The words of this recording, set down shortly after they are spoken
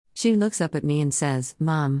She looks up at me and says,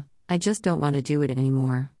 "Mom, I just don't want to do it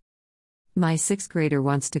anymore. My sixth grader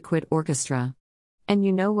wants to quit orchestra. And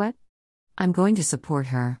you know what? I'm going to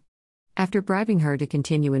support her." After bribing her to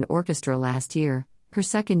continue in orchestra last year, her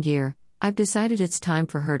second year, I've decided it's time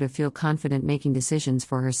for her to feel confident making decisions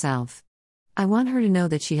for herself. I want her to know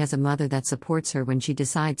that she has a mother that supports her when she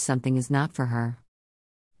decides something is not for her.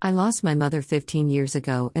 I lost my mother 15 years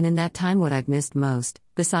ago, and in that time what I've missed most,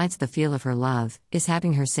 besides the feel of her love, is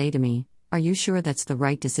having her say to me, "Are you sure that's the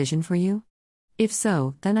right decision for you? If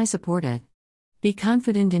so, then I support it. Be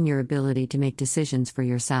confident in your ability to make decisions for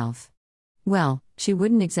yourself." Well, she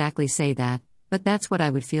wouldn't exactly say that, but that's what I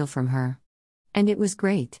would feel from her. And it was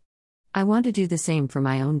great. I want to do the same for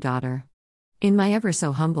my own daughter. In my ever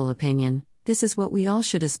so humble opinion, this is what we all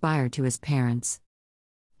should aspire to as parents.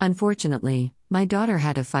 Unfortunately, my daughter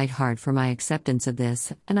had to fight hard for my acceptance of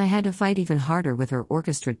this, and I had to fight even harder with her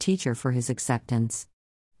orchestra teacher for his acceptance.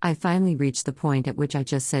 I finally reached the point at which I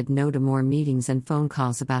just said no to more meetings and phone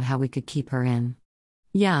calls about how we could keep her in.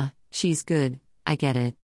 Yeah, she's good, I get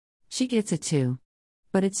it. She gets it too.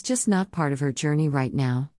 But it's just not part of her journey right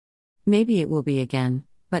now. Maybe it will be again,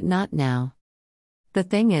 but not now. The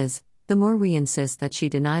thing is, the more we insist that she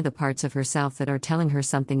deny the parts of herself that are telling her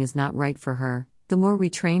something is not right for her, the more we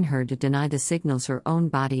train her to deny the signals her own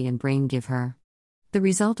body and brain give her. The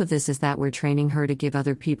result of this is that we're training her to give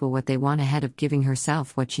other people what they want ahead of giving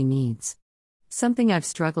herself what she needs. Something I've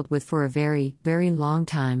struggled with for a very, very long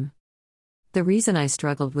time. The reason I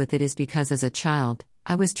struggled with it is because as a child,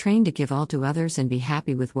 I was trained to give all to others and be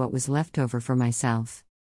happy with what was left over for myself.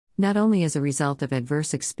 Not only as a result of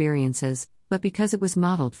adverse experiences, but because it was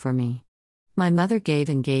modeled for me. My mother gave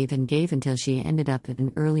and gave and gave until she ended up at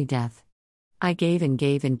an early death. I gave and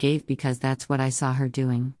gave and gave because that's what I saw her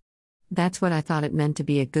doing. That's what I thought it meant to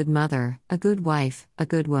be a good mother, a good wife, a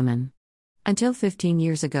good woman. Until 15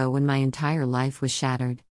 years ago when my entire life was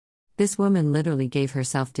shattered. This woman literally gave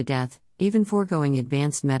herself to death, even foregoing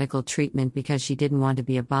advanced medical treatment because she didn't want to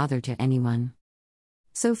be a bother to anyone.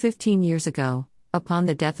 So 15 years ago, upon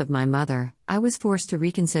the death of my mother, I was forced to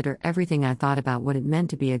reconsider everything I thought about what it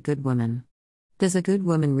meant to be a good woman. Does a good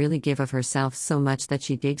woman really give of herself so much that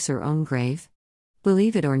she digs her own grave?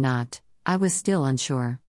 Believe it or not, I was still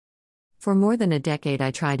unsure. For more than a decade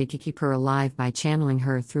I tried to keep her alive by channeling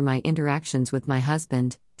her through my interactions with my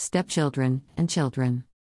husband, stepchildren, and children.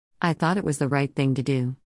 I thought it was the right thing to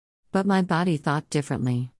do. But my body thought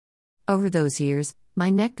differently. Over those years, my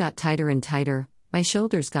neck got tighter and tighter, my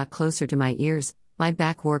shoulders got closer to my ears, my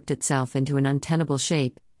back worked itself into an untenable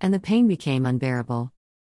shape, and the pain became unbearable.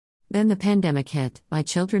 Then the pandemic hit. My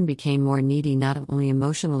children became more needy not only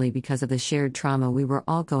emotionally because of the shared trauma we were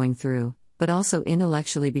all going through, but also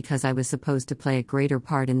intellectually because I was supposed to play a greater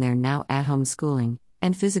part in their now at-home schooling,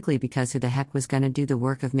 and physically because who the heck was gonna do the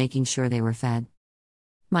work of making sure they were fed?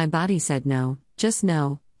 My body said no, just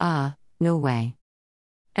no, no way.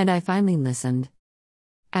 And I finally listened.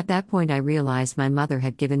 At that point I realized my mother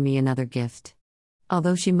had given me another gift.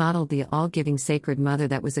 Although she modeled the all-giving sacred mother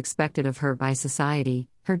that was expected of her by society,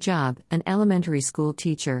 her job, an elementary school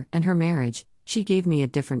teacher, and her marriage, she gave me a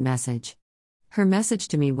different message. Her message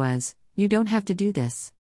to me was, "You don't have to do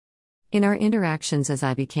this." In our interactions as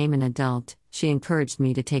I became an adult, she encouraged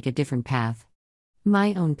me to take a different path.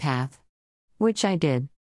 My own path. Which I did.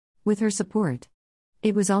 With her support.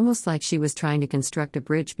 It was almost like she was trying to construct a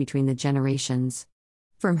bridge between the generations.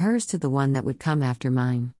 From hers to the one that would come after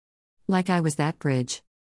mine. Like I was that bridge.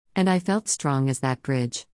 And I felt strong as that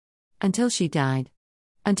bridge. Until she died.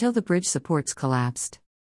 Until the bridge supports collapsed.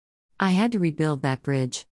 I had to rebuild that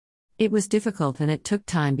bridge. It was difficult and it took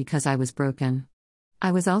time because I was broken.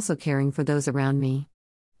 I was also caring for those around me.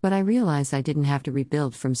 But I realized I didn't have to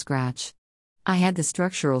rebuild from scratch. I had the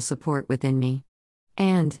structural support within me.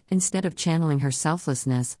 And, instead of channeling her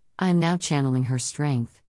selflessness, I am now channeling her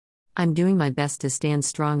strength. I'm doing my best to stand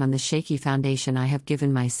strong on the shaky foundation I have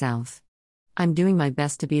given myself. I'm doing my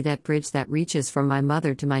best to be that bridge that reaches from my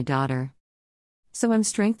mother to my daughter. So I'm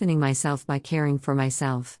strengthening myself by caring for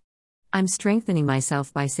myself. I'm strengthening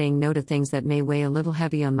myself by saying no to things that may weigh a little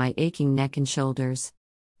heavy on my aching neck and shoulders.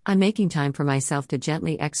 I'm making time for myself to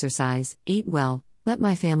gently exercise, eat well, let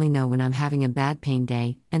my family know when I'm having a bad pain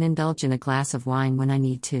day, and indulge in a glass of wine when I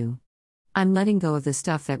need to. I'm letting go of the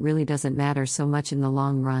stuff that really doesn't matter so much in the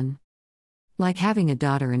long run. Like having a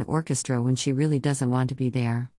daughter in orchestra when she really doesn't want to be there.